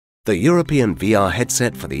The European VR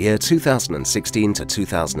headset for the year 2016 to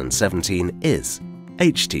 2017 is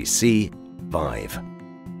HTC Vive.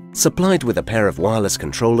 Supplied with a pair of wireless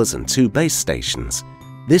controllers and 2 base stations,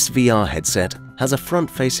 this VR headset has a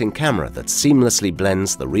front-facing camera that seamlessly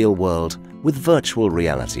blends the real world with virtual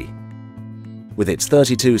reality. With its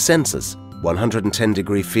 32 sensors,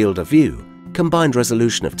 110-degree field of view, combined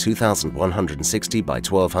resolution of 2160 by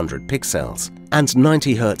 1200 pixels, and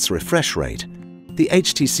 90 Hz refresh rate, the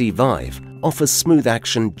HTC Vive offers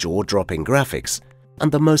smooth-action, jaw-dropping graphics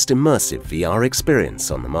and the most immersive VR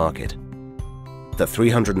experience on the market. The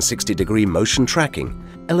 360-degree motion tracking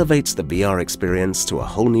elevates the VR experience to a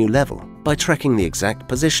whole new level by tracking the exact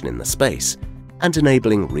position in the space and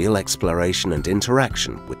enabling real exploration and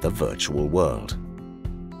interaction with the virtual world.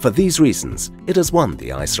 For these reasons, it has won the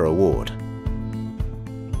EISA Award.